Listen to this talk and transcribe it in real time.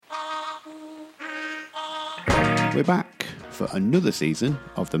We're back for another season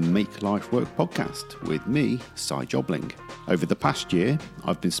of the Make Life Work podcast with me, Cy Jobling. Over the past year,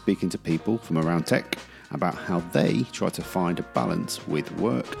 I've been speaking to people from around tech about how they try to find a balance with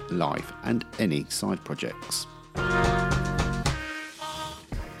work, life, and any side projects. The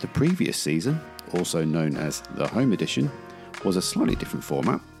previous season, also known as the Home Edition, was a slightly different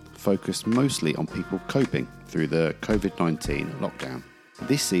format, focused mostly on people coping through the COVID-19 lockdown.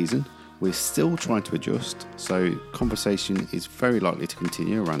 This season, we're still trying to adjust, so conversation is very likely to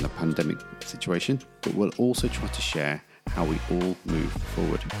continue around the pandemic situation, but we'll also try to share how we all move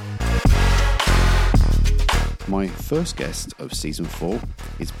forward. My first guest of season 4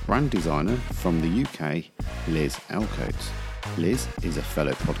 is brand designer from the UK, Liz Elcoate. Liz is a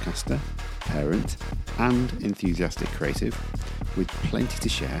fellow podcaster, parent, and enthusiastic creative with plenty to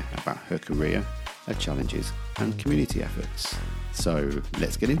share about her career, her challenges, and community efforts. So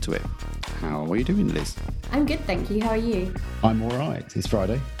let's get into it. How are you doing, Liz? I'm good, thank you. How are you? I'm all right. It's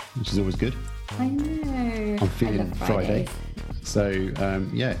Friday, which is always good. I know. I'm feeling Friday. So,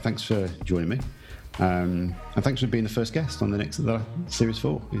 thanks for joining me. And thanks for being the first guest on the Series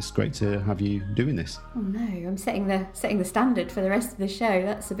 4. It's great to have you doing this. Oh no, I'm setting the standard for the rest of the show.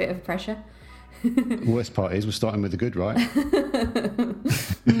 That's a bit of pressure. The worst part is we're starting with the good, right?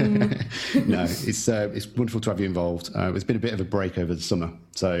 No, it's wonderful to have you involved. It's been a bit of a break over the summer,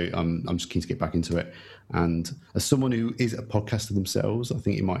 so I'm just keen to get back into it. And as someone who is a podcaster themselves, I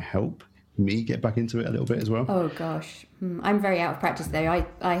think it might help me get back into it a little bit as well. Oh gosh, I'm very out of practice though.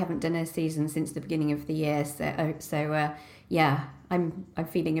 I haven't done a season since the beginning of the year, so I'm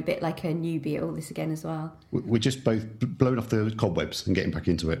feeling a bit like a newbie at all this again as well. We're just both blowing off the cobwebs and getting back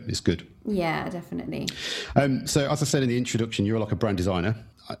into it. It's good. Yeah, definitely. So as I said in the introduction, you're like a brand designer.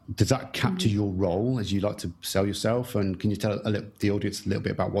 Does that capture your role as you like to sell yourself? And can you tell the audience a little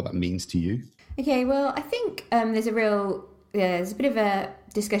bit about what that means to you? Okay, well, I think there's a bit of a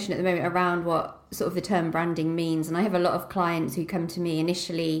discussion at the moment around what sort of the term branding means. And I have a lot of clients who come to me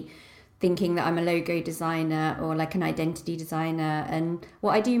initially thinking that I'm a logo designer or like an identity designer. And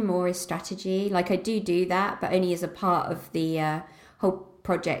what I do more is strategy. Like I do that, but only as a part of the whole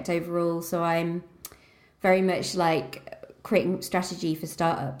project overall. So I'm very much like creating strategy for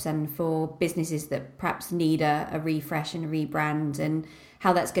startups and for businesses that perhaps need a refresh and a rebrand, and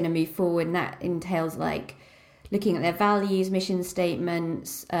how that's going to move forward. And that entails like looking at their values, mission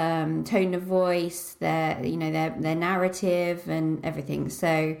statements, tone of voice, their narrative and everything.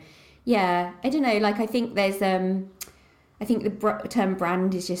 So yeah, I don't know, like I think there's I think the term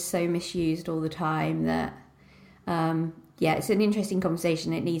brand is just so misused all the time that it's an interesting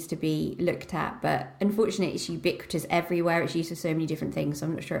conversation. It needs to be looked at, but unfortunately it's ubiquitous everywhere. It's used for so many different things, so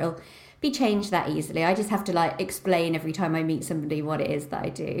I'm not sure it'll be changed that easily. I just have to like explain every time I meet somebody what it is that I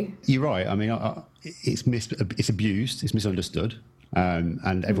do. You're right. I mean, it's abused, it's misunderstood,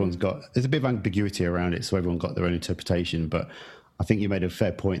 and everyone's there's a bit of ambiguity around it, so everyone got their own interpretation. But I think you made a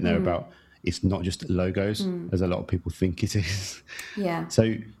fair point there about it's not just logos, as a lot of people think it is. Yeah. So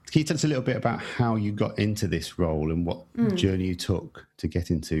can you tell us a little bit about how you got into this role and what journey you took to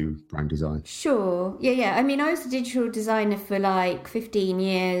get into brand design? Sure. Yeah. I mean, I was a digital designer for like 15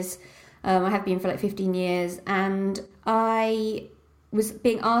 years. I have been for like 15 years, and I was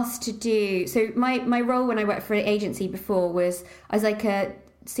being asked to do... So my role when I worked for an agency before was I was like a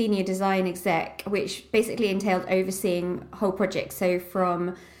senior design exec, which basically entailed overseeing whole projects. So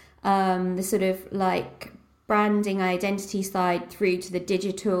from the sort of like branding identity side through to the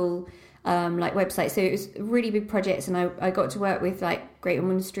digital like website. So it was really big projects, and I got to work with like Great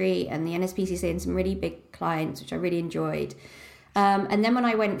Ormond Street and the NSPCC and some really big clients, which I really enjoyed. And then when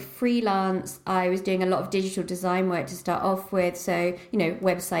I went freelance, I was doing a lot of digital design work to start off with. So,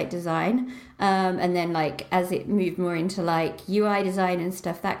 website design. And then like as it moved more into like UI design and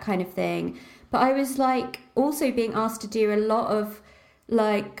stuff, that kind of thing. But I was like also being asked to do a lot of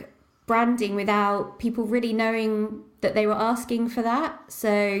like branding without people really knowing that they were asking for that.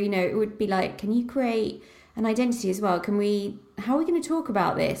 So, it would be like, can you create an identity as well? How are we going to talk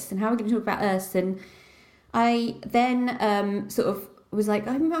about this? And how are we going to talk about us? And I then sort of was like,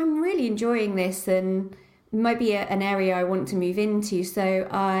 I'm really enjoying this, and it might be an area I want to move into. So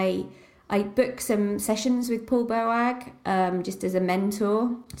I booked some sessions with Paul Boag, just as a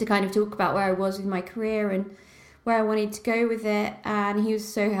mentor, to kind of talk about where I was with my career and where I wanted to go with it. And he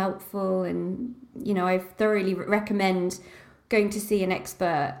was so helpful, and I thoroughly recommend going to see an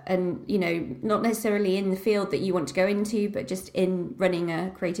expert, and not necessarily in the field that you want to go into, but just in running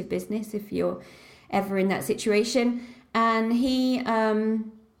a creative business if you're ever in that situation. And he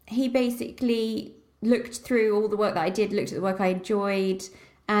basically looked through all the work that I did, looked at the work I enjoyed,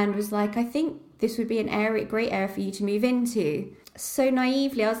 and was like, I think this would be great area for you to move into. So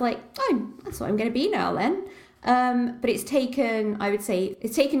naively, I was like, oh, that's what I'm going to be now then. But it's taken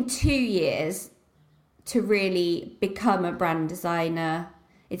 2 years to really become a brand designer.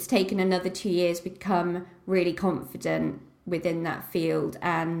 It's taken another 2 years to become really confident within that field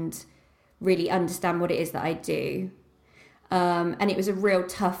and really understand what it is that I do. And it was a real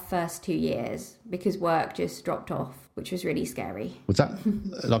tough first 2 years because work just dropped off, which was really scary. Was that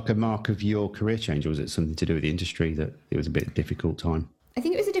like a mark of your career change, or was it something to do with the industry that it was a bit difficult time? I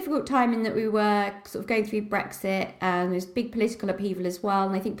think it was a difficult time in that we were sort of going through Brexit and there's big political upheaval as well.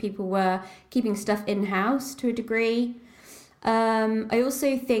 And I think people were keeping stuff in-house to a degree. I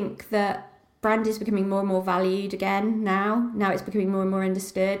also think that brand is becoming more and more valued again now. Now it's becoming more and more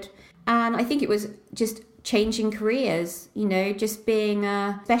understood. And I think it was just changing careers, just being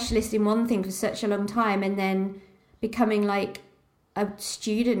a specialist in one thing for such a long time and then becoming like a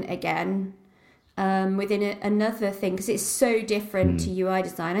student again within another thing, because it's so different to UI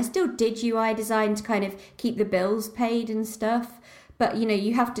design. I still did UI design to kind of keep the bills paid and stuff. But,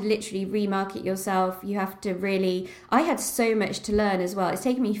 you have to literally remarket yourself. You have to really... I had so much to learn as well. It's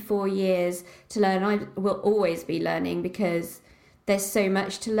taken me 4 years to learn. I will always be learning because there's so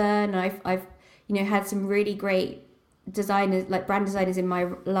much to learn. I've had some really great designers, like brand designers in my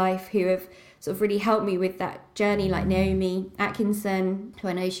life who have sort of really helped me with that journey, like Naomi Atkinson, who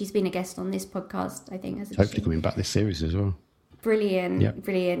I know she's been a guest on this podcast, I think. Hopefully coming back this series as well. Brilliant, yep.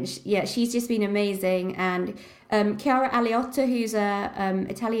 Brilliant. Yeah, she's just been amazing. And Chiara Aliotta, who's a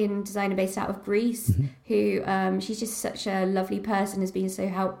Italian designer based out of Greece, who she's just such a lovely person, has been so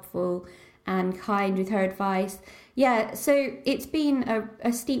helpful and kind with her advice. Yeah, so it's been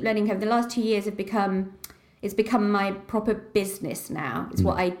a steep learning curve. The last 2 years it's become my proper business now. It's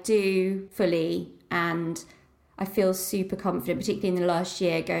what I do fully, and I feel super confident, particularly in the last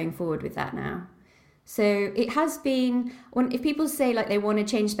year, going forward with that now. So it has been, if people say like they want to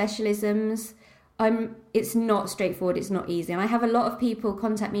change specialisms, it's not straightforward, it's not easy. And I have a lot of people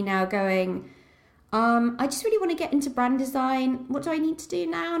contact me now going, I just really want to get into brand design. What do I need to do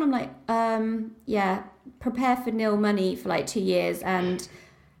now? And I'm like, prepare for nil money for like 2 years. And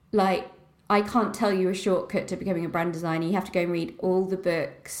like, I can't tell you a shortcut to becoming a brand designer. You have to go and read all the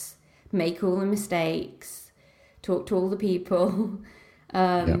books, make all the mistakes, talk to all the people.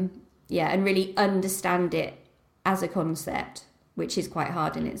 And really understand it as a concept, which is quite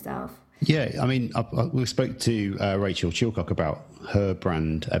hard in itself. Yeah, I mean, we spoke to Rachel Chilcock about her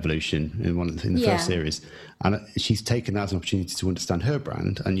brand evolution in the first series, and she's taken that as an opportunity to understand her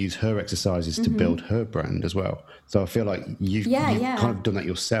brand and use her exercises to build her brand as well. So I feel like you've kind of done that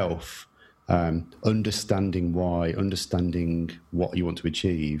yourself, understanding why, understanding what you want to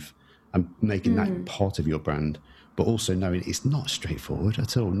achieve, and making that part of your brand. But also knowing it's not straightforward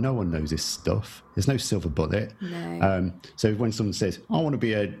at all. No one knows this stuff. There's no silver bullet. No. So when someone says, I want to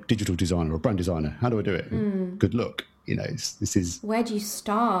be a digital designer or a brand designer, how do I do it? Good luck. This is... Where do you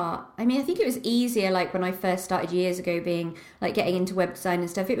start? I mean, I think it was easier, like when I first started years ago, being like getting into web design and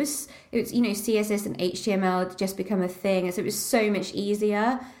stuff. It was CSS and HTML had just become a thing. And so it was so much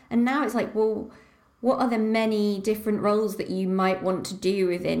easier. And now it's like, well, what are the many different roles that you might want to do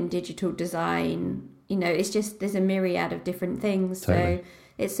within digital design? It's just, there's a myriad of different things. Totally. So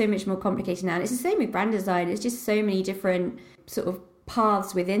it's so much more complicated now. And it's the same with brand design. It's just so many different sort of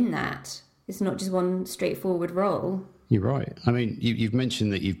paths within that. It's not just one straightforward role. You're right. I mean, you've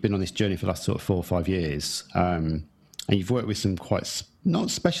mentioned that you've been on this journey for the last sort of 4 or 5 years. And you've worked with some quite, not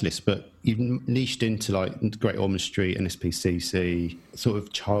specialists, but you've niched into like Great Ormond Street, NSPCC, sort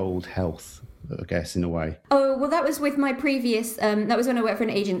of child health, I guess, in a way. Oh, well, that was with my previous, that was when I worked for an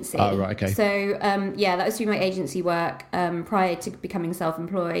agency. Oh, right, okay. So, that was through my agency work prior to becoming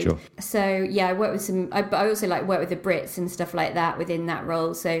self-employed. Sure. So, I worked with but I also like work with the Brits and stuff like that within that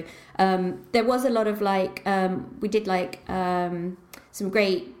role. So, there was a lot of like, we did like some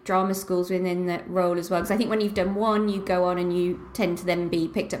great drama schools within that role as well. Because I think when you've done one, you go on and you tend to then be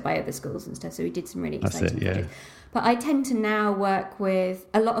picked up by other schools and stuff. So we did some really exciting projects. But I tend to now work with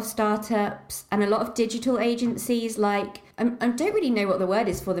a lot of startups and a lot of digital agencies. Like, I don't really know what the word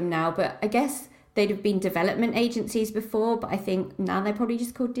is for them now, but I guess they'd have been development agencies before, but I think now they're probably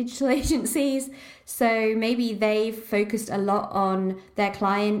just called digital agencies. So maybe they've focused a lot on their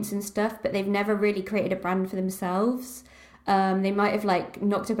clients and stuff, but they've never really created a brand for themselves. They might have like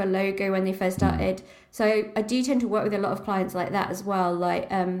knocked up a logo when they first started. So I do tend to work with a lot of clients like that as well. Like,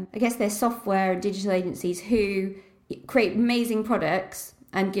 I guess they're software and digital agencies who create amazing products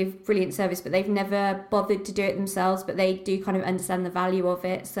and give brilliant service, but they've never bothered to do it themselves, but they do kind of understand the value of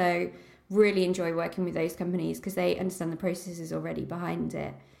it. So really enjoy working with those companies because they understand the processes already behind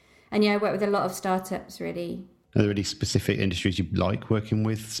it. And yeah, I work with a lot of startups, really. Are there any specific industries you like working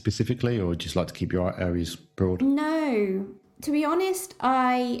with specifically, or just like to keep your areas broad? No, to be honest,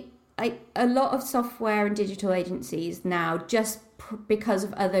 I a lot of software and digital agencies now, just because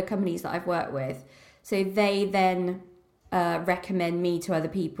of other companies that I've worked with. So they then recommend me to other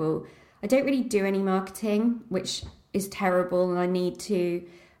people. I don't really do any marketing, which is terrible, and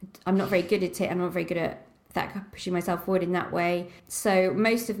I'm not very good at it. I'm not very good at that, pushing myself forward in that way. So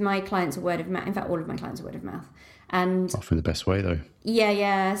most of my clients are word of mouth. In fact, all of my clients are word of mouth. And Often the best way, though.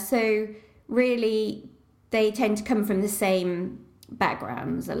 Yeah. So really, they tend to come from the same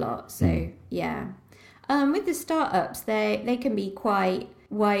backgrounds a lot. So yeah. With the startups, they can be quite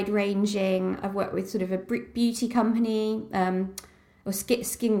wide-ranging. I've worked with sort of a beauty company, or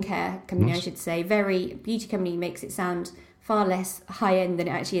skincare company, I should say. Beauty company makes it sound far less high-end than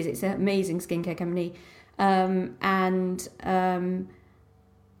it actually is. It's an amazing skincare company.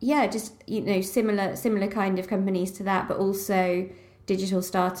 Just, similar kind of companies to that, but also digital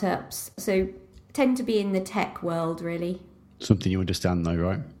startups. So tend to be in the tech world, really. Something you understand, though,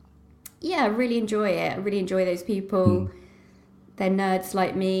 right? Yeah, I really enjoy it. I really enjoy those people. They're nerds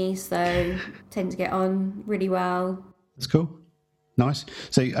like me, so tend to get on really well. That's cool. Nice.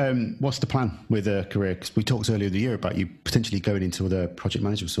 So what's the plan with a career? Because we talked earlier in the year about you potentially going into other project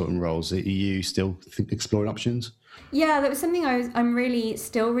management sort of roles. Are you still exploring options? Yeah, that was something I'm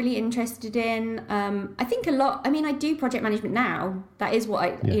still really interested in. I think a lot, I do project management now. That is what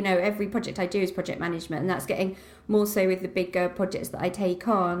every project I do is project management, and that's getting more so with the bigger projects that I take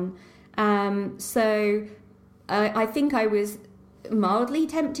on. So I think I was mildly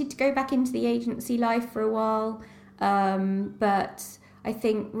tempted to go back into the agency life for a while. But I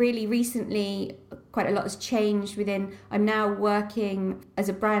think really recently quite a lot has changed I'm now working as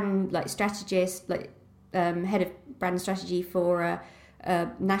a brand strategist, head of brand strategy for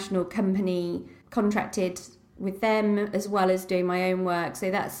a national company, contracted with them as well as doing my own work. So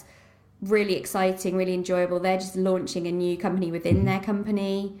that's really exciting, really enjoyable. They're just launching a new company within their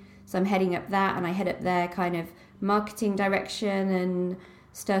company. So I'm heading up that, and I head up their kind of marketing direction and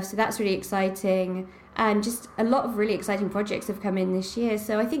stuff. So that's really exciting. And just a lot of really exciting projects have come in this year.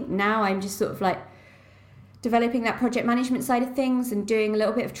 So I think now I'm just sort of developing that project management side of things and doing a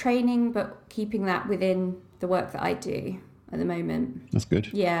little bit of training, but keeping that within the work that I do at the moment. That's good.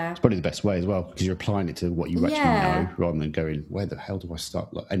 Yeah. It's probably the best way as well, because you're applying it to what you actually know, rather than going, where the hell do I start?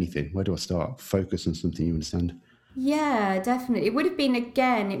 Anything. Where do I start? Focus on something you understand. Yeah, definitely. It would have been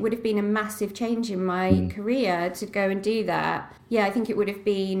a massive change in my career to go and do that. Yeah, I think it would have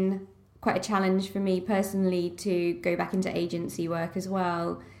been quite a challenge for me personally to go back into agency work as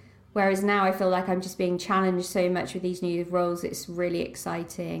well. Whereas now I feel like I'm just being challenged so much with these new roles. It's really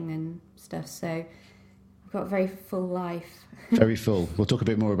exciting and stuff. So I've got a very full life. Very full. We'll talk a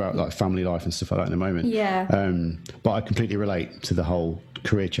bit more about family life and stuff like that in a moment. Yeah. But I completely relate to the whole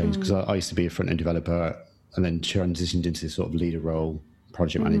career change, because I used to be a front-end developer and then transitioned into this sort of leader role,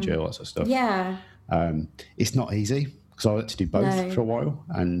 project manager, all that sort of stuff. Yeah. It's not easy, because I had to do both for a while,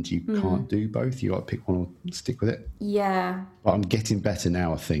 and you can't do both. You got to pick one or stick with it. Yeah. But I'm getting better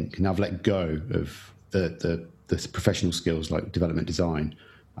now, I think, and I've let go of the professional skills like development design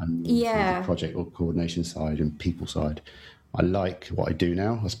and the project or coordination side and people side. I like what I do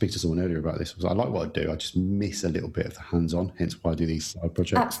now. I spoke to someone earlier about this. I like what I do. I just miss a little bit of the hands-on, hence why I do these side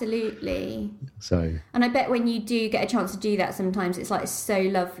projects. Absolutely. So, and I bet when you do get a chance to do that, sometimes it's so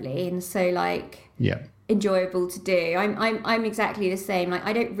lovely and so enjoyable to do. I'm exactly the same.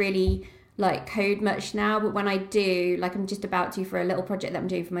 I don't really code much now, but when I do, I'm just about to for a little project that I'm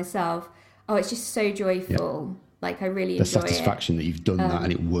doing for myself. Oh, it's just so joyful. I really enjoy it. The satisfaction that you've done that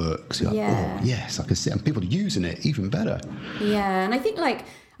and it works. You're oh, yes, I can see it. And people are using it even better. Yeah, and I think, I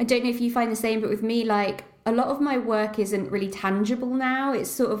don't know if you find the same, but with me, a lot of my work isn't really tangible now. It's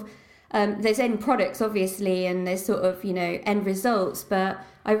sort of, there's end products, obviously, and there's sort of, end results. But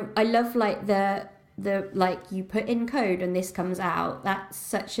I love, the you put in code and this comes out. That's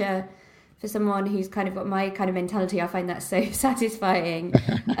such a... For someone who's kind of got my kind of mentality, I find that so satisfying.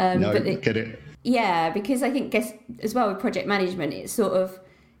 Get it. Yeah, because I think, as well with project management, it's sort of,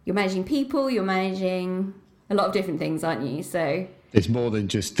 you're managing people, you're managing a lot of different things, aren't you? So it's more than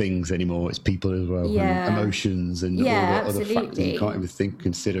just things anymore. It's people as well, and emotions and all the other factors you can't even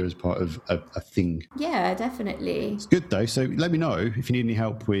consider as part of a thing. Yeah, definitely. It's good though. So let me know if you need any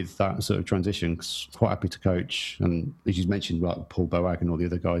help with that sort of transition, because I'm quite happy to coach. And as you mentioned, Paul Boag and all the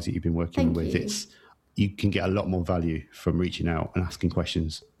other guys that you've been working with, you can get a lot more value from reaching out and asking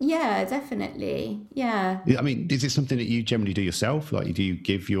questions. Yeah, definitely. Yeah. I mean, is it something that you generally do yourself? Do you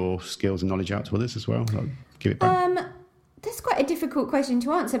give your skills and knowledge out to others as well? Give it back? that's quite a difficult question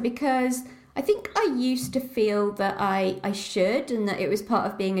to answer, because I think I used to feel that I should, and that it was part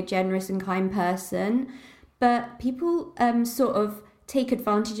of being a generous and kind person. But people sort of take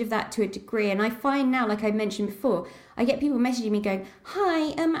advantage of that to a degree. And I find now, like I mentioned before, I get people messaging me going,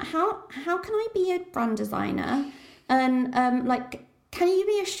 "Hi, how can I be a brand designer? And like, can you give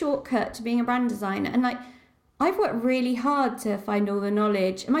me a shortcut to being a brand designer?" And like, I've worked really hard to find all the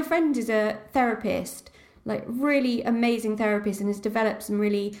knowledge. And my friend is a therapist, like really amazing therapist, and has developed some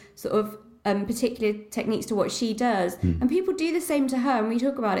really sort of particular techniques to what she does. And people do the same to her, and we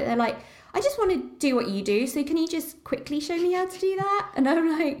talk about it. They're like, "I just want to do what you do, so can you just quickly show me how to do that?" And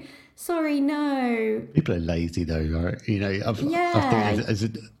I'm like, "Sorry, no." People are lazy though, right? You know, I think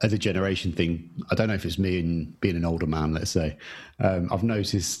as a generation thing, I don't know if it's me and being an older man, let's say, I've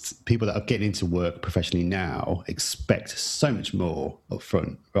noticed people that are getting into work professionally now expect so much more up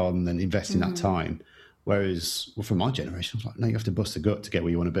front rather than investing that time. Whereas, well, from my generation, I was like, no, you have to bust a gut to get where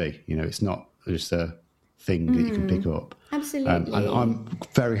you want to be. You know, it's not just a thing that you can pick up. Absolutely. And I'm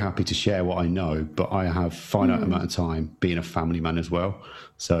very happy to share what I know, but I have finite amount of time being a family man as well.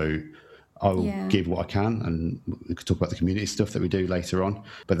 So I will give what I can, and we could talk about the community stuff that we do later on.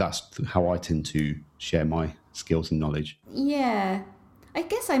 But that's how I tend to share my skills and knowledge. Yeah. I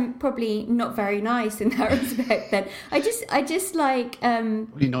guess I'm probably not very nice in that respect then. I just like...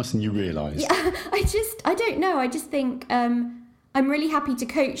 Really nice, and you realise. Yeah, I don't know. I just think I'm really happy to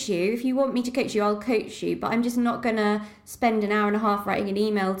coach you. If you want me to coach you, I'll coach you. But I'm just not going to spend an hour and a half writing an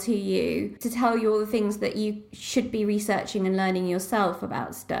email to you to tell you all the things that you should be researching and learning yourself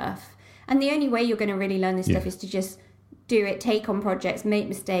about stuff. And the only way you're going to really learn this stuff is to just do it, take on projects, make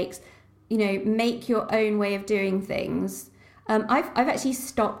mistakes, you know, make your own way of doing things. I've actually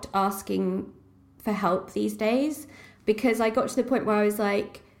stopped asking for help these days, because I got to the point where I was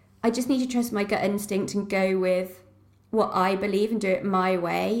like, I just need to trust my gut instinct and go with what I believe and do it my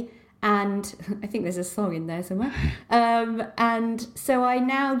way. And I think there's a song in there somewhere. And so I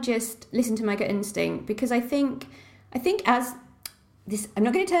now just listen to my gut instinct, because I think as this, I'm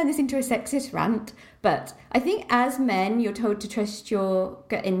not going to turn this into a sexist rant, but I think as men, you're told to trust your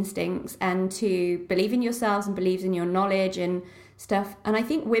gut instincts and to believe in yourselves and believe in your knowledge and stuff. And I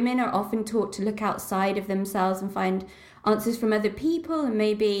think women are often taught to look outside of themselves and find answers from other people. And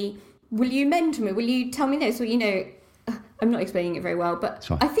maybe, will you mentor me? Will you tell me this? Or, you know, I'm not explaining it very well, but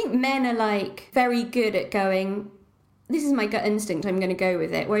I think men are like very good at going, this is my gut instinct, I'm going to go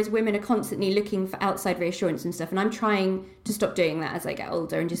with it. Whereas women are constantly looking for outside reassurance and stuff. And I'm trying to stop doing that as I get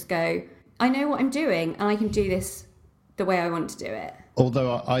older and just go, I know what I'm doing and I can do this the way I want to do it.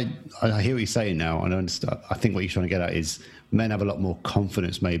 Although I hear what you're saying now, and I understand. I think what you're trying to get at is men have a lot more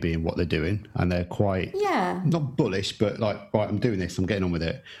confidence maybe in what they're doing, and they're quite, not bullish, but like, right, I'm doing this, I'm getting on with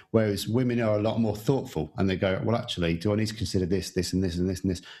it. Whereas women are a lot more thoughtful, and they go, well, actually, do I need to consider this, this and this and this and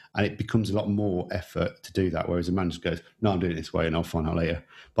this? And it becomes a lot more effort to do that, whereas a man just goes, no, I'm doing it this way and I'll find out later.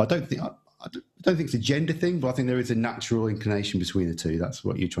 But I don't think it's a gender thing, but I think there is a natural inclination between the two. That's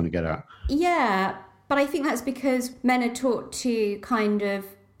what you're trying to get at. Yeah, but I think that's because men are taught to kind of,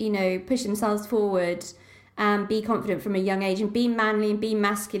 you know, push themselves forward and be confident from a young age and be manly and be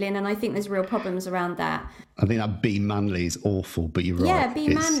masculine. And I think there's real problems around that. I think that be manly is awful, but you're right. Yeah, be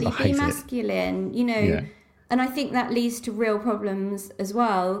manly, be masculine, you know. Yeah. And I think that leads to real problems as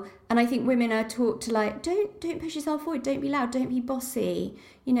well. And I think women are taught to like, don't push yourself forward, don't be loud, don't be bossy.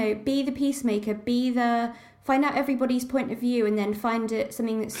 You know, be the peacemaker, find out everybody's point of view and then find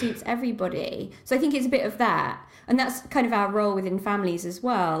something that suits everybody. So I think it's a bit of that. And that's kind of our role within families as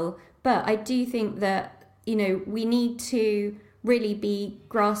well. But I do think that, you know, we need to really be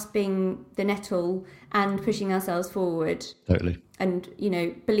grasping the nettle and pushing ourselves forward. Totally. And, you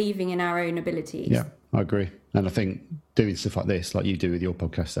know, believing in our own abilities. Yeah, I agree. And I think doing stuff like this, like you do with your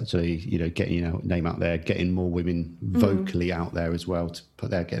podcast, actually, you know, getting your name out there, getting more women vocally out there as well to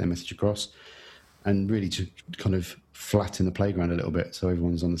get their message across, and really to kind of flatten the playground a little bit so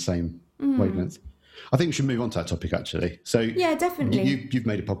everyone's on the same wavelength. I think we should move on to that topic, actually. So yeah, definitely. You've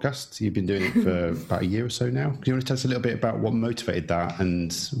made a podcast. You've been doing it for about a year or so now. Do you want to tell us a little bit about what motivated that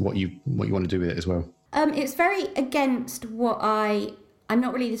and what you want to do with it as well? It's very against what I'm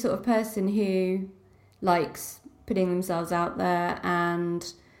not really the sort of person who likes putting themselves out there,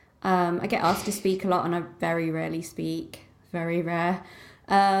 and I get asked to speak a lot and I very rarely speak. Very rare.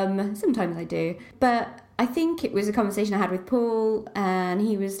 Sometimes I do. But I think it was a conversation I had with Paul, and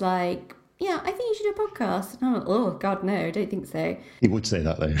he was like, yeah, I think you should do a podcast. And I'm like, oh, God, no, I don't think so. He would say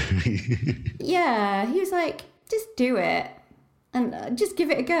that, though. Yeah, he was like, just do it and just give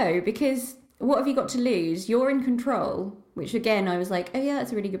it a go, because what have you got to lose? You're in control, which, again, I was like, oh, yeah,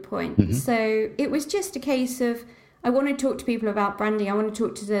 that's a really good point. Mm-hmm. So it was just a case of, I want to talk to people about branding. I want to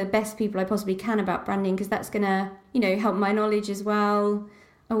talk to the best people I possibly can about branding, because that's going to, help my knowledge as well.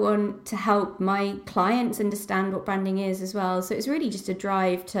 I want to help my clients understand what branding is as well. So it's really just a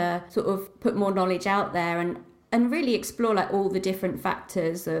drive to sort of put more knowledge out there and really explore like all the different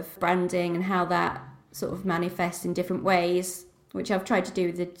factors of branding and how that sort of manifests in different ways, which I've tried to do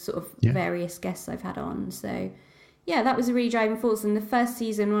with the sort of various guests I've had on. So yeah, that was a really driving force. And the first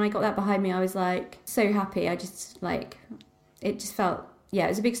season, when I got that behind me, I was like so happy. I just like, it just felt, it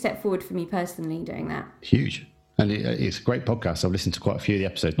was a big step forward for me personally doing that. Huge. And it's a great podcast. I've listened to quite a few of the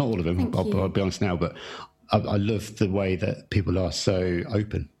episodes, not all of them, I'll be honest now, but I love the way that people are so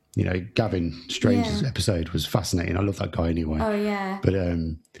open. Gavin Strange's episode was fascinating. I love that guy anyway. Oh, yeah. But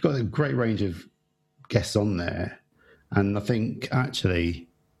they've got a great range of guests on there. And I think actually,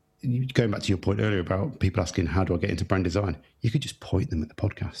 going back to your point earlier about people asking, how do I get into brand design? You could just point them at the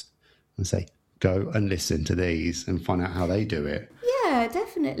podcast and say, go and listen to these and find out how they do it. Yeah,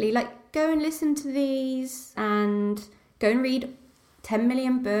 definitely. Like, go and listen to these and go and read 10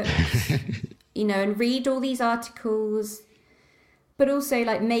 million books, and read all these articles, but also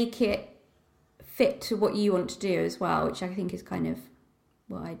like make it fit to what you want to do as well, which I think is kind of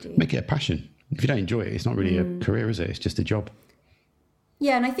what I do. Make it a passion. If you don't enjoy it, it's not really a career, is it? It's just a job.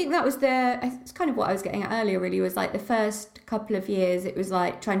 Yeah, and I think that was it's kind of what I was getting at earlier, really, was like the first couple of years, it was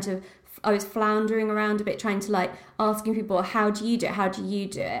like I was floundering around a bit, trying to like asking people, how do you do it? How do you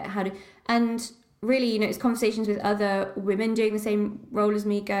do it? And really, it's conversations with other women doing the same role as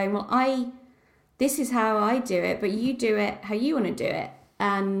me going, well, this is how I do it, but you do it how you want to do it.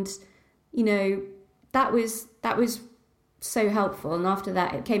 And, that was so helpful. And after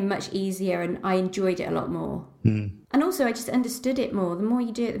that, it became much easier and I enjoyed it a lot more. And also I just understood it more. The more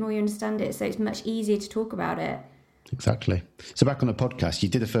you do it, the more you understand it. So it's much easier to talk about it. Exactly. So back on the podcast, you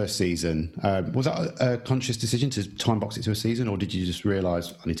did the first season. Was that a conscious decision to time box it to a season, or did you just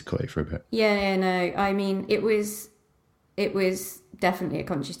realise I need to cut it for a bit? Yeah, no. I mean, it was definitely a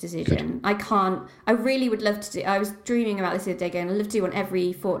conscious decision. Good. I really would love to do, I was dreaming about this the other day going, I'd love to do one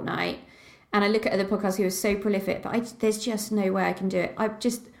every fortnight. And I look at other podcasts who are so prolific, but there's just no way I can do it. I've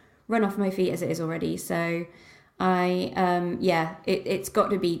just run off my feet as it is already. So it's got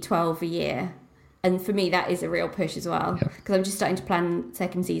to be 12 a year. And for me, that is a real push as well, because I'm just starting to plan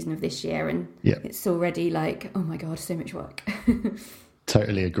second season of this year, and it's already like, oh my God, so much work.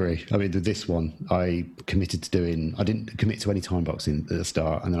 Totally agree. I mean, this one, I committed to doing, I didn't commit to any time boxing at the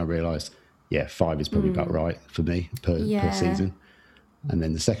start, and then I realised, 5 is probably about right for me per season. And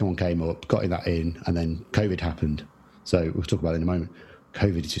then the second one came up, got that in, and then COVID happened. So we'll talk about it in a moment.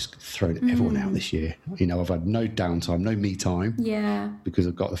 COVID has just thrown everyone out this year. I've had no downtime, no me time. Yeah. Because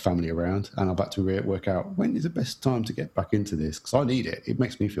I've got the family around, and I've had to work out when is the best time to get back into this, because I need it. It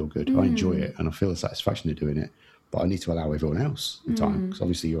makes me feel good. I enjoy it, and I feel the satisfaction of doing it. But I need to allow everyone else time, because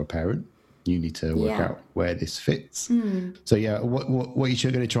obviously you're a parent. You need to work out where this fits. So what are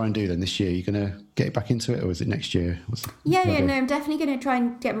you going to try and do then this year? You're going to get back into it, or is it next year? I'm definitely going to try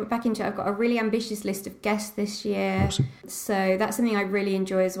and get back into it. I've got a really ambitious list of guests this year. Awesome. So that's something I really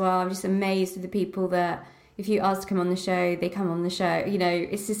enjoy as well. I'm just amazed with the people that if you ask to come on the show, they come on the show.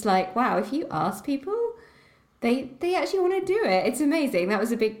 It's just like, wow, if you ask people, they actually want to do it. It's amazing. That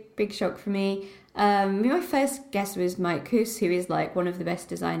was a big shock for me. My first guest was Mike Huss, who is like one of the best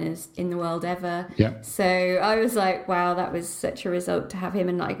designers in the world ever. Yeah. So I was like, wow, that was such a result to have him.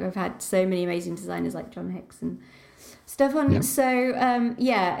 And like, I've had so many amazing designers like John Hicks and stuff on. Yeah. So,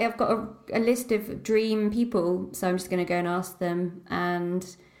 I've got a list of dream people. So I'm just going to go and ask them. And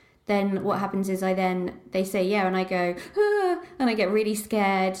then what happens is they say, yeah. And I go, and I get really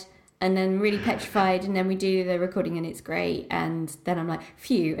scared. And then really petrified, and then we do the recording and it's great. And then I'm like,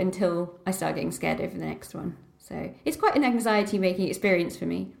 phew, until I start getting scared over the next one. So it's quite an anxiety-making experience for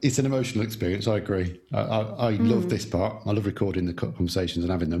me. It's an emotional experience, I agree. I love this part. I love recording the conversations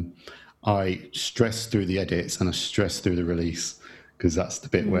and having them. I stress through the edits and I stress through the release, because that's the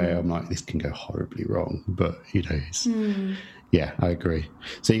bit where I'm like, this can go horribly wrong. But, it's... Yeah, I agree.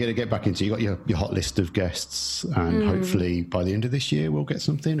 So you're going to get back into, you got your hot list of guests, and hopefully by the end of this year we'll get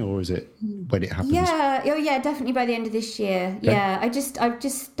something, or is it when it happens? Yeah, definitely by the end of this year. Okay. Yeah, I've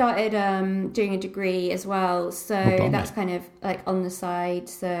just started doing a degree as well, so that's kind of like on the side.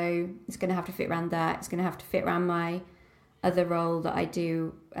 So it's going to have to fit around that. It's going to have to fit around my other role that I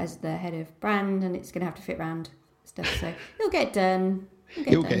do as the head of brand, and it's going to have to fit around stuff. So it'll get done.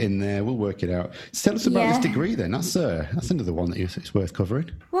 You'll get in there. We'll work it out. So tell us about this degree then. That's another one that it's worth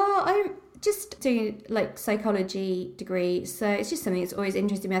covering. Well, I'm just doing like psychology degree, so it's just something that's always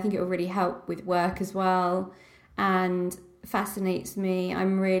interested me. I think it will really help with work as well, and fascinates me.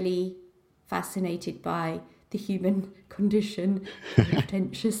 I'm really fascinated by the human condition, very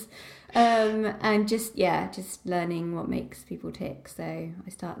pretentious, and just learning what makes people tick. So I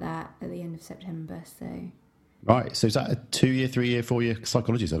start that at the end of September. So right. So is that a 2-year, 3-year, 4-year?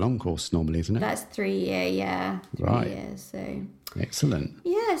 Psychology is a long course normally, isn't it? that's 3-year, yeah, 3 Right. years. So Excellent.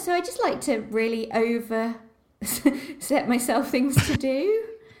 yeah, so I just like to really set myself things to do.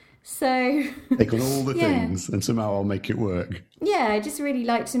 So Take on all the Yeah. things and somehow I'll make it work. yeah, I just really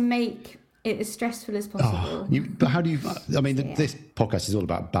like to make it as stressful as possible. But how do you, I mean, Yeah. this podcast is all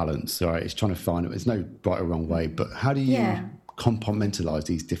about balance, right? It's trying to find, there's no right or wrong way, but how do you Yeah. compartmentalize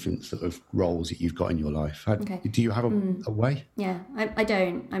these different sort of roles that you've got in your life? Okay. Do you have a way? Yeah, I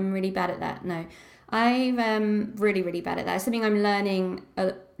don't. I'm really bad at that. No, I'm really, really bad at that. It's something I'm learning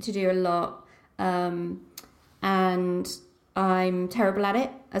to do a lot, and I'm terrible at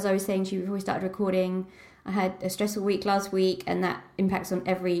it. As I was saying to you before we started recording, I had a stressful week last week, and that impacts on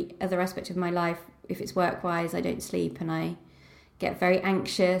every other aspect of my life. If it's work-wise, I don't sleep, and I get very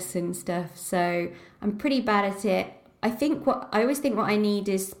anxious and stuff. So I'm pretty bad at it. I always think what I need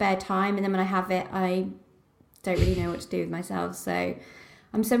is spare time, and then when I have it, I don't really know what to do with myself. So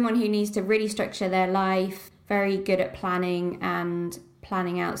I'm someone who needs to really structure their life, very good at planning and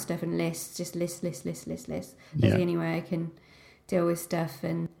planning out stuff and lists, just list. That's Yeah. the only way I can deal with stuff,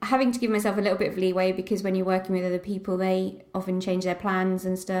 and having to give myself a little bit of leeway, because when you're working with other people, they often change their plans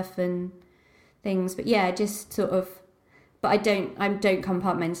and stuff and things. But yeah, just sort of, but I don't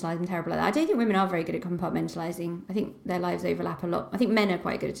compartmentalise. I'm terrible at that. I don't think women are very good at compartmentalising. I think their lives overlap a lot. I think men are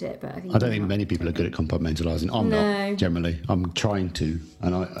quite good at it, but I I don't think many people are good at compartmentalising. I'm not, generally. I'm trying to.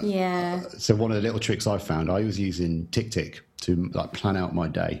 And so one of the little tricks I've found, I was using Tick to like plan out my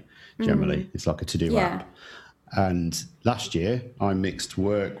day, generally. It's like a to-do app. And last year, I mixed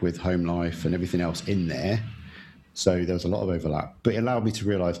work with home life and everything else in there. So there was a lot of overlap. But it allowed me to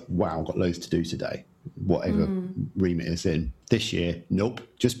realise, wow, I've got loads to do today, whatever remit it's in. This year, nope,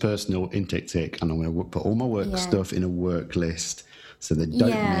 just personal in Tick. And I'm going to put all my work stuff in a work list so they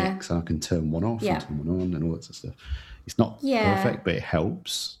don't mix, and I can turn one off and turn one on and all that sort of stuff. It's not perfect, but it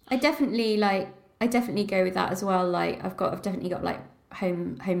helps. I definitely go with that as well. Like I've definitely got like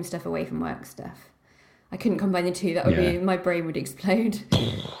home stuff away from work stuff. I couldn't combine the two. That would be, my brain would explode.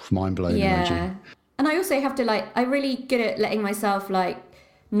 Mind blowing. Yeah. And I also have to I'm really good at letting myself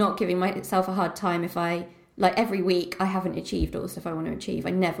not giving myself a hard time if I every week I haven't achieved all the stuff I want to achieve. I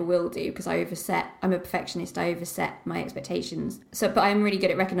never will do, because I overset. I'm a perfectionist. I overset my expectations. But I'm really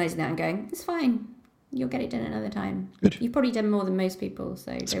good at recognizing that and going, it's fine. You'll get it done another time. Good. You've probably done more than most people,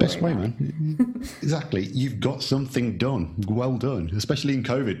 so it's don't the best worry way, about man. Exactly. You've got something done. Well done. Especially in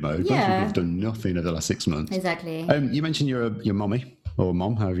COVID mode. Most people have done nothing over the last 6 months. Exactly. You mentioned you're mummy, or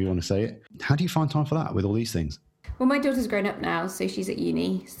mom, however you want to say it. How do you find time for that with all these things? Well, my daughter's grown up now, so she's at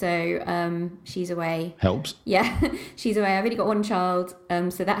uni. So she's away. Helps. Yeah, she's away. I've only got one child,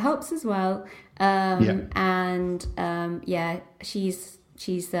 so that helps as well. And she's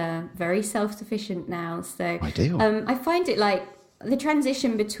very self-sufficient now. So ideal. I find it the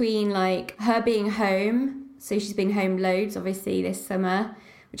transition between her being home. So she's been home loads, obviously, this summer,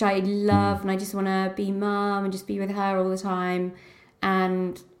 which I love, and I just want to be mum and just be with her all the time.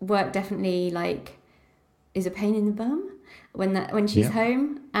 And work definitely is a pain in the bum when she's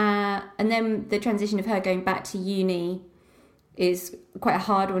home. And then the transition of her going back to uni is quite a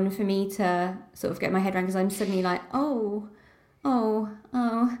hard one for me to sort of get my head around, because I'm suddenly I'm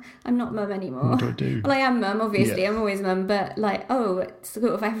not mum anymore. What do I do? Well, I am mum, obviously. I'm always mum, but it's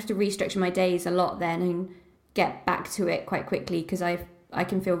sort of, I have to restructure my days a lot then and get back to it quite quickly, because I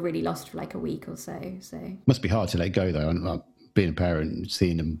can feel really lost for a week or so. So must be hard to let go though. And being a parent,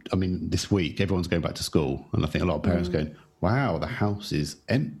 seeing them. I mean, this week everyone's going back to school, and I think a lot of parents going, "Wow, the house is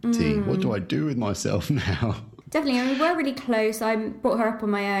empty. What do I do with myself now?" Definitely. I mean, we're really close. I brought her up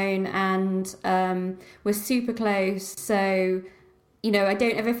on my own, and we're super close. So, I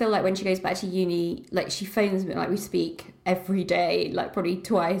don't ever feel like when she goes back to uni, she phones me, we speak every day, probably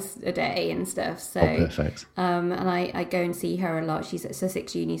twice a day and stuff. So, perfect. And I go and see her a lot. She's at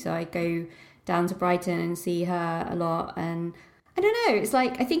Sussex Uni, so I go down to Brighton and see her a lot. And I don't know, it's I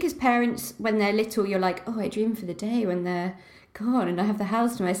think as parents, when they're little, you're I dream for the day when they're gone and I have the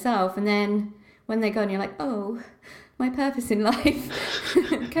house to myself. And then when they're gone, you're my purpose in life.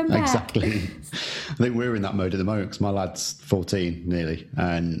 Come back. Exactly. I think we're in that mode at the moment, because my lad's 14 nearly,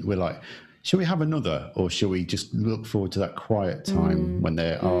 and we're shall we have another, or shall we just look forward to that quiet time when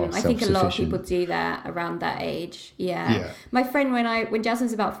they are self-sufficient? I think a lot of people do that around that age. Yeah. My friend, when Jasmine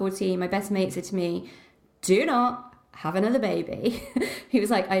was about 14, my best mate said to me, do not have another baby. He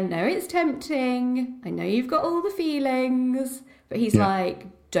was I know it's tempting. I know you've got all the feelings. But he's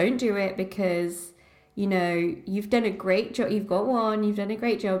don't do it, because you've done a great job. You've got one. You've done a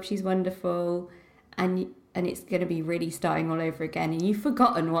great job. She's wonderful, and it's going to be really starting all over again. And you've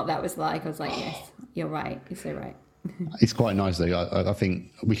forgotten what that was like. I was like, yes, you're right. You're so right. It's quite nice though. I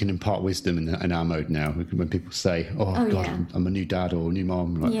think we can impart wisdom in our mode now. When people say, "Oh God, yeah. I'm a new dad or a new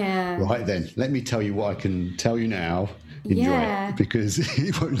mom," like, Yeah. right then, let me tell you what I can tell you now. Enjoy it, because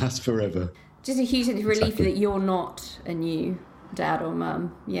it won't last forever. Just a huge sense of relief that you're not a new dad or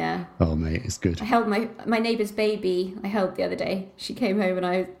mum. Yeah. Oh mate, it's good. I held my neighbour's baby. I held the other day. She came home and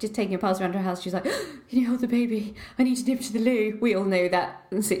I was just taking her past around her house. She was like, "Can you hold the baby? I need to nip to the loo." We all know that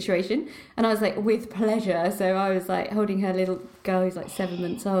situation. And I was like, with pleasure. So I was like holding her little girl who's like 7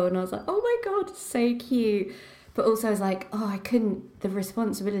 months old, and I was like, oh my God, so cute. But also I was like, I couldn't, the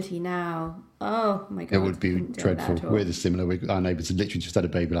responsibility now. Oh my God. It would be dreadful. We're the similar. Our neighbours had literally just had a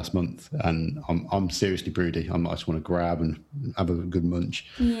baby last month, and I'm seriously broody. I just want to grab and have a good munch.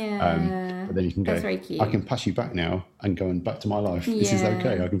 Yeah. But then you can go, that's very cute. I can pass you back now and go back to my life. Yeah. This is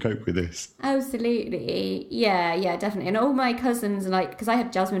okay. I can cope with this. Absolutely. Yeah, definitely. And all my cousins, like, because I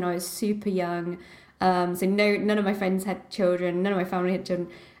had Jasmine when I was super young. So none of my friends had children. None of my family had children.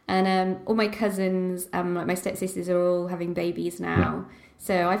 And all my cousins, like my stepsisters, are all having babies now. Yeah.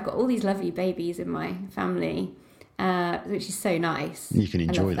 So I've got all these lovely babies in my family, which is so nice. You can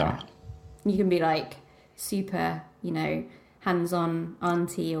enjoy that. You can be like super, hands-on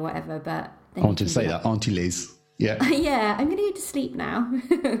auntie or whatever. But I wanted to say that, Auntie Liz. Yeah. Yeah, I'm going to go to sleep now.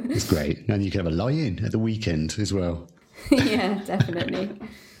 It's great. And you can have a lie-in at the weekend as well. Yeah, definitely.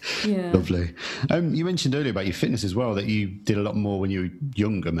 Yeah. Lovely. You mentioned earlier about your fitness as well, that you did a lot more when you were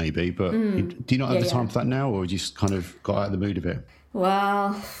younger maybe, but do you not have the time for that now, or you just kind of got out of the mood of it?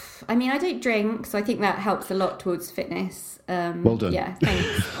 Well, I mean, I don't drink, so I think that helps a lot towards fitness. Well done. Yeah,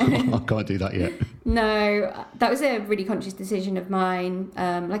 thanks. I can't do that yet. No, that was a really conscious decision of mine.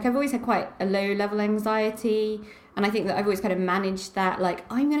 Like, I've always had quite a low-level anxiety, and I think that I've always kind of managed that, like,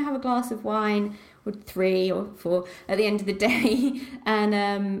 I'm going to have a glass of wine or 3 or 4 at the end of the day.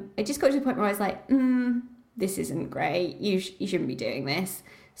 And it just got to the point where I was like, this isn't great. You shouldn't be doing this.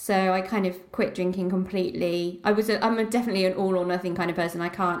 So I kind of quit drinking completely. I'm definitely an all or nothing kind of person. I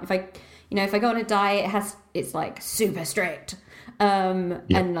can't, if I go on a diet, it's like super strict.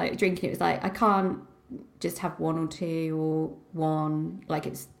 And like drinking, it was like, I can't just have 1 or 2 or 1. Like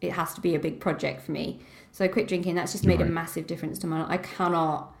it has to be a big project for me. So I quit drinking. That's just made a massive difference to my life. I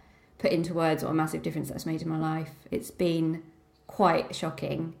cannot put into words what a massive difference that's made in my life. It's been quite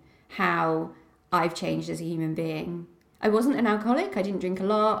shocking how I've changed as a human being. I wasn't an alcoholic. I didn't drink a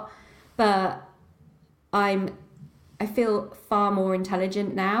lot, but I feel far more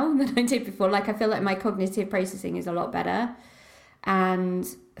intelligent now than I did before. Like, I feel like my cognitive processing is a lot better and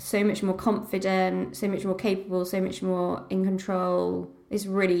so much more confident, so much more capable, so much more in control. It's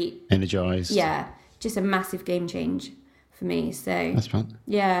really energized. Yeah, just a massive game change for me. So that's fun.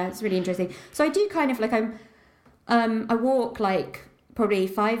 Yeah, it's really interesting. So I do kind of like I walk like probably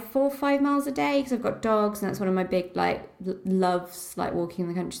 4 or 5 miles a day because I've got dogs, and that's one of my big like loves, like walking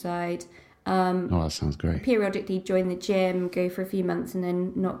in the countryside. That sounds great. Periodically join the gym, go for a few months and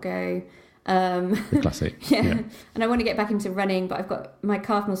then not go. The classic. Yeah. And I want to get back into running, but I've got, my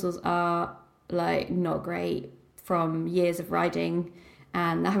calf muscles are like not great from years of riding,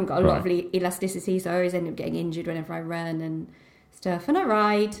 and I haven't got a lot of elasticity, so I always end up getting injured whenever I run and stuff. And I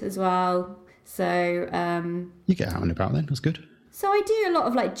ride as well, so you get out and about then. That's good. So I do a lot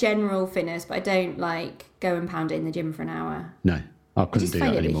of like general fitness, but I don't like go and pound it in the gym for an hour. No, I couldn't do that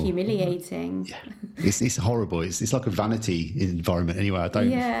anymore. I just find it a bit humiliating. Yeah, it's horrible. It's like a vanity environment anyway. I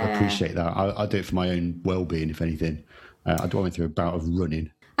don't appreciate that. I do it for my own well-being, if anything. I went through a bout of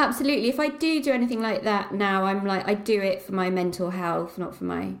running. Absolutely. If I do anything like that now, I'm like, I do it for my mental health, not for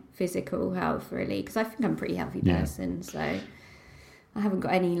my physical health, really, because I think I'm a pretty healthy person, so I haven't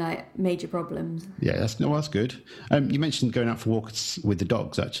got any like major problems. Yeah, that's good. You mentioned going out for walks with the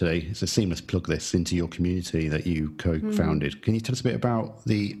dogs. Actually, it's a seamless plug this into your community that you co-founded. Can you tell us a bit about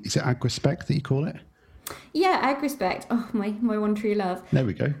is it AgRespect that you call it? Yeah, AgRespect. Oh, my one true love. There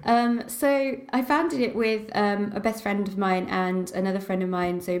we go. So I founded it with a best friend of mine and another friend of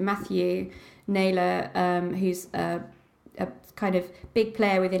mine. So Matthew Naylor, who's a kind of big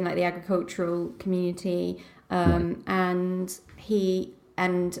player within like the agricultural community. And he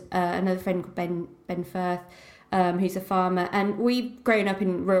and another friend called Ben Firth, who's a farmer, and we've grown up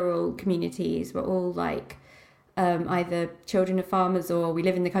in rural communities. We're all like either children of farmers or we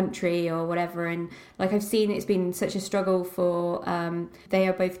live in the country or whatever. And like I've seen, it's been such a struggle for. They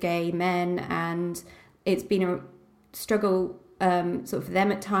are both gay men, and it's been a struggle sort of for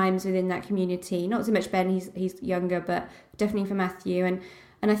them at times within that community. Not so much Ben; he's younger, but definitely for Matthew. And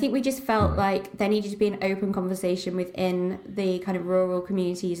And I think we just felt like there needed to be an open conversation within the kind of rural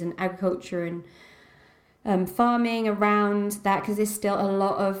communities and agriculture and farming around that, because there's still a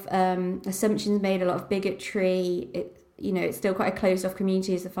lot of assumptions made, a lot of bigotry. It's still quite a closed off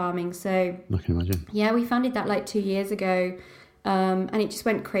community as the farming. So I can imagine. Yeah, we founded that like 2 years ago, and it just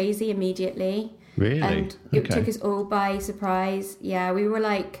went crazy immediately. Really? And it took us all by surprise. Yeah, we were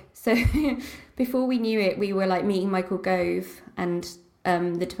like, so before we knew it, we were like meeting Michael Gove, and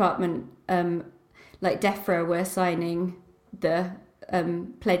the department, like DEFRA, were signing the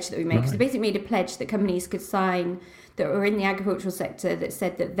pledge that we made. Because they basically made a pledge that companies could sign that were in the agricultural sector that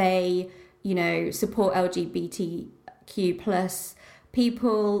said that they, support LGBTQ plus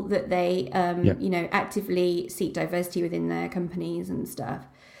people, that they, actively seek diversity within their companies and stuff.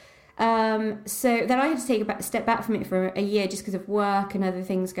 So then I had to take a step back from it for a year just because of work and other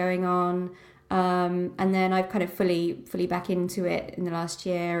things going on. And then I've kind of fully back into it in the last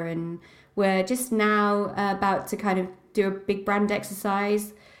year, and we're just now about to kind of do a big brand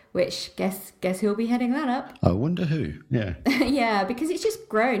exercise, which guess who'll be heading that up. I wonder who. Yeah. Yeah, because it's just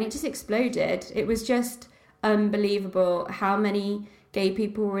grown. It just exploded. It was just unbelievable how many gay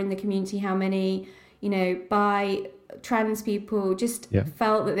people were in the community, how many, bi, trans people just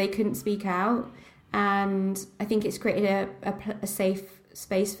felt that they couldn't speak out. And I think it's created a safe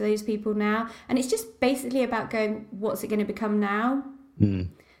space for those people now. And it's just basically about going, what's it going to become now?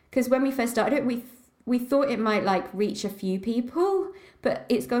 Because when we first started it, we thought it might like reach a few people, but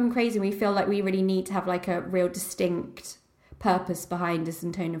it's gone crazy. We feel like we really need to have like a real distinct purpose behind us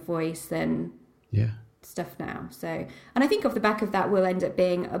and tone of voice and stuff now. So, and I think off the back of that, we'll end up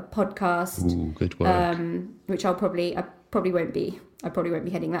being a podcast. Ooh, good work. Which I probably won't be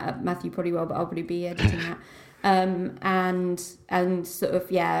heading that up. Matthew probably will, but I'll probably be editing that. And sort of,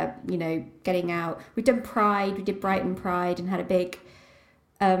 getting out. We've done Pride, we did Brighton Pride and had a big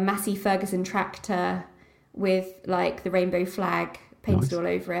Massey Ferguson tractor with like the rainbow flag painted all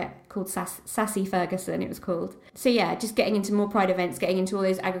over it, called Sassy Ferguson, it was called. So yeah, just getting into more Pride events, getting into all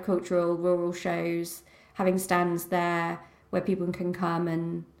those agricultural, rural shows, having stands there where people can come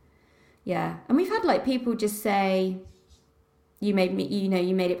and we've had like people just say, you made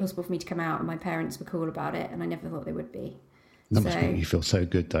it possible for me to come out, and my parents were cool about it, and I never thought they would be. That must make you feel so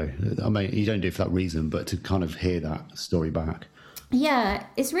good, though. I mean, you don't do it for that reason, but to kind of hear that story back. Yeah,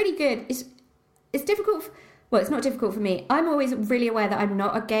 it's really good. It's difficult. Well, it's not difficult for me. I'm always really aware that I'm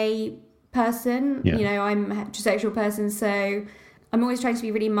not a gay person. Yeah. I'm a heterosexual person, so I'm always trying to be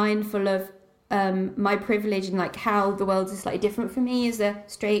really mindful of my privilege and like how the world is slightly different for me as a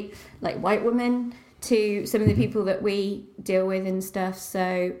straight, like, white woman to some of the people that we deal with and stuff.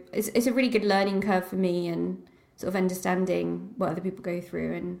 So it's a really good learning curve for me, and sort of understanding what other people go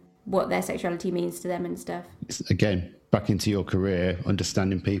through and what their sexuality means to them and stuff. Again, back into your career,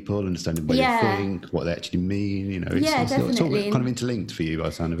 understanding people, understanding what they think, what they actually mean, it's all kind of interlinked for you by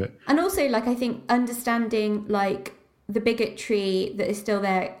the sound of it. And also, like, I think understanding, like, the bigotry that is still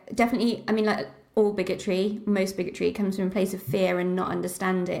there, definitely, I mean, like, all bigotry, most bigotry comes from a place of fear and not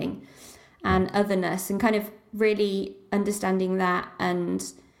understanding and otherness, and kind of really understanding that,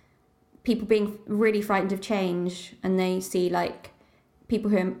 and people being really frightened of change, and they see, like, people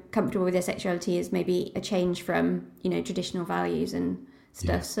who are comfortable with their sexuality as maybe a change from, traditional values and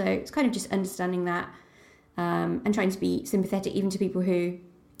stuff. Yeah. So it's kind of just understanding that, and trying to be sympathetic even to people who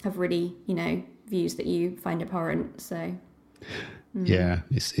have really, views that you find abhorrent. So yeah,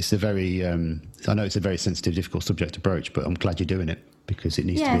 it's a very I know it's a very sensitive, difficult subject to broach, but I'm glad you're doing it, because it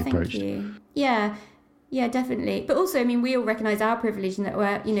needs to be approached. Thank you. Yeah, definitely. But also, I mean, we all recognise our privilege in that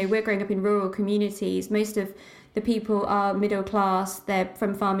we're growing up in rural communities. Most of the people are middle class. They're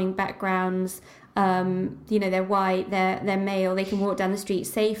from farming backgrounds. They're white. They're male. They can walk down the street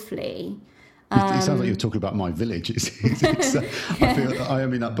safely. It sounds like you're talking about my village. I feel I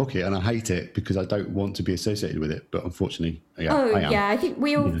am in that bucket, and I hate it because I don't want to be associated with it. But unfortunately, I am. I think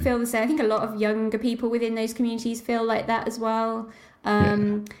we all feel the same. I think a lot of younger people within those communities feel like that as well.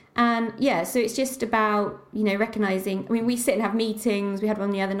 So it's just about, recognising. I mean, we sit and have meetings. We had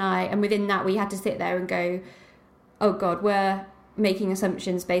one the other night, and within that, we had to sit there and go, oh God, we're making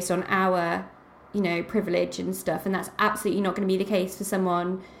assumptions based on our, privilege and stuff. And that's absolutely not going to be the case for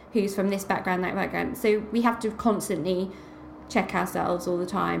someone who's from this background, that background. So we have to constantly check ourselves all the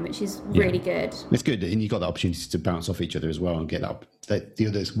time, which is really good. It's good. And you've got the opportunity to bounce off each other as well and get up. The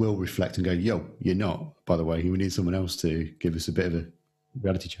others will reflect and go, yo, you're not, by the way. We need someone else to give us a bit of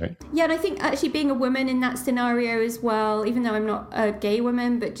reality check. Yeah, and I think actually being a woman in that scenario as well, even though I'm not a gay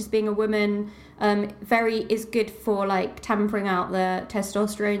woman, but just being a woman is good for like tampering out the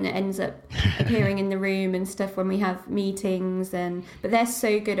testosterone that ends up appearing in the room and stuff when we have meetings. But they're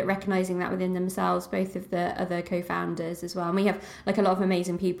so good at recognizing that within themselves, both of the other co-founders as well. And we have like a lot of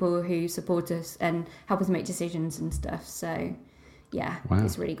amazing people who support us and help us make decisions and stuff. So yeah, wow.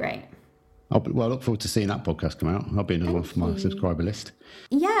 It's really great. I look forward to seeing that podcast come out. I'll be another one for my subscriber list.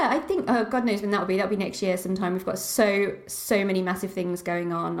 Yeah, I think, God knows when that'll be. That'll be next year sometime. We've got so many massive things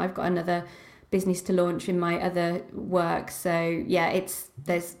going on. I've got another business to launch in my other work. So yeah, I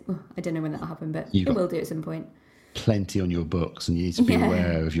don't know when that'll happen, but it will do at some point. Plenty on your books, and you need to be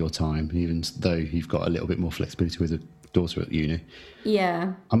aware of your time, even though you've got a little bit more flexibility with a daughter at uni.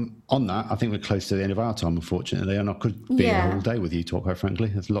 Yeah. On that, I think we're close to the end of our time, unfortunately, and I could be here all day with you, quite frankly.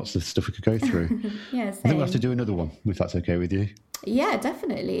 There's lots of stuff we could go through. Yeah, same. I think we'll have to do another one, if that's okay with you. Yeah,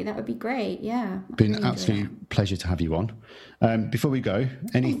 definitely. That would be great. Yeah. Been an absolute pleasure to have you on. Before we go,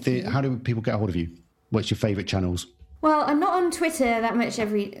 how do people get a hold of you? What's your favourite channels? Well, I'm not on Twitter that much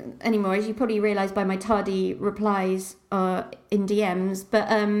anymore, as you probably realise by my tardy replies in DMs.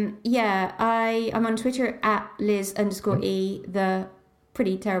 But I'm on Twitter at Liz_E, the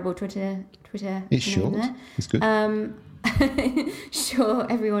pretty terrible Twitter. It's short. There. It's good. Sure,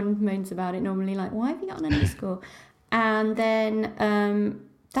 everyone moans about it normally, like, why have you got an underscore? And then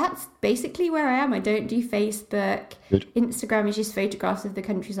that's basically where I am. I don't do Facebook. Good. Instagram is just photographs of the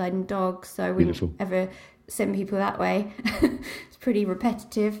countryside and dogs, so I wouldn't ever send people that way. It's pretty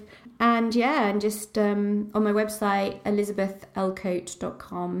repetitive. And just on my website,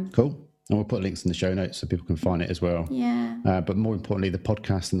 elizabethelcoate.com. Cool. And we'll put links in the show notes so people can find it as well. Yeah. But more importantly, the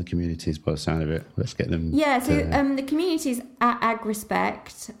podcast and the communities, by the sound of it. Let's get them. Yeah, so the community is at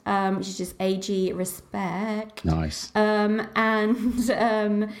AgRespect, which is just AG Respect. Nice. And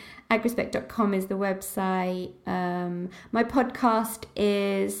agrespect.com is the website. My podcast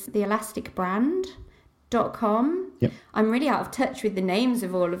is The Elastic Brand.com. Yep. I'm really out of touch with the names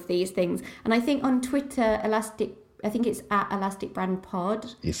of all of these things. And I think on Twitter, I think it's at Elastic Brand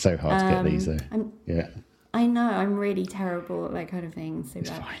Pod. It's so hard to get these, though. I know, I'm really terrible at that kind of thing. So it's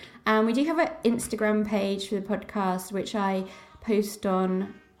fine. And we do have an Instagram page for the podcast, which I post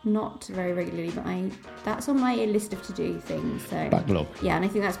on not very regularly, but that's on my list of to-do things. So backlog. Yeah, and I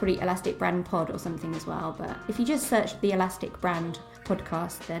think that's probably Elastic Brand Pod or something as well. But if you just search the Elastic Brand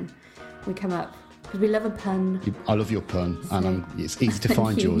podcast, then we come up. Because we love a pun. I love your pun, and it's easy to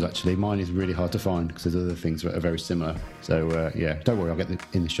find yours, actually. Mine is really hard to find because there's other things that are very similar. So, don't worry, I'll get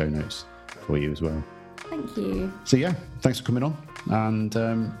in the show notes for you as well. Thank you. So, thanks for coming on, and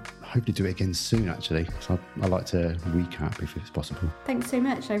hope to do it again soon, actually. So I like to recap if it's possible. Thanks so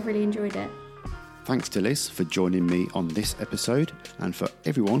much. I've really enjoyed it. Thanks to Liz for joining me on this episode, and for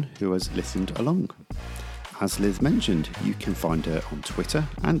everyone who has listened along. As Liz mentioned, you can find her on Twitter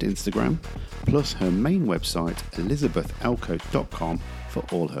and Instagram, plus her main website, elizabethelcoate.com, for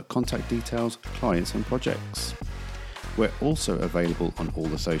all her contact details, clients and projects. We're also available on all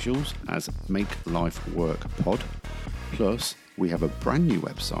the socials as Make Life Work Pod. Plus, we have a brand new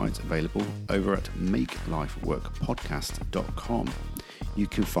website available over at makelifeworkpodcast.com. You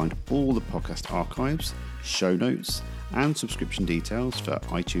can find all the podcast archives, show notes, and subscription details for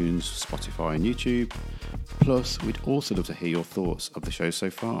iTunes, Spotify and YouTube. Plus, we'd also love to hear your thoughts of the show so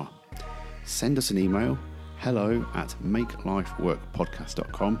far. Send us an email,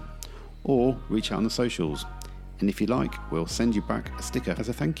 hello@makelifeworkpodcast.com, or reach out on the socials. And if you like, we'll send you back a sticker as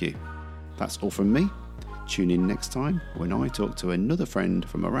a thank you. That's all from me. Tune in next time when I talk to another friend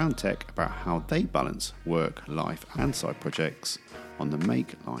from around tech about how they balance work, life and side projects on the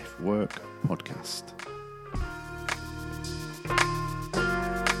Make Life Work podcast.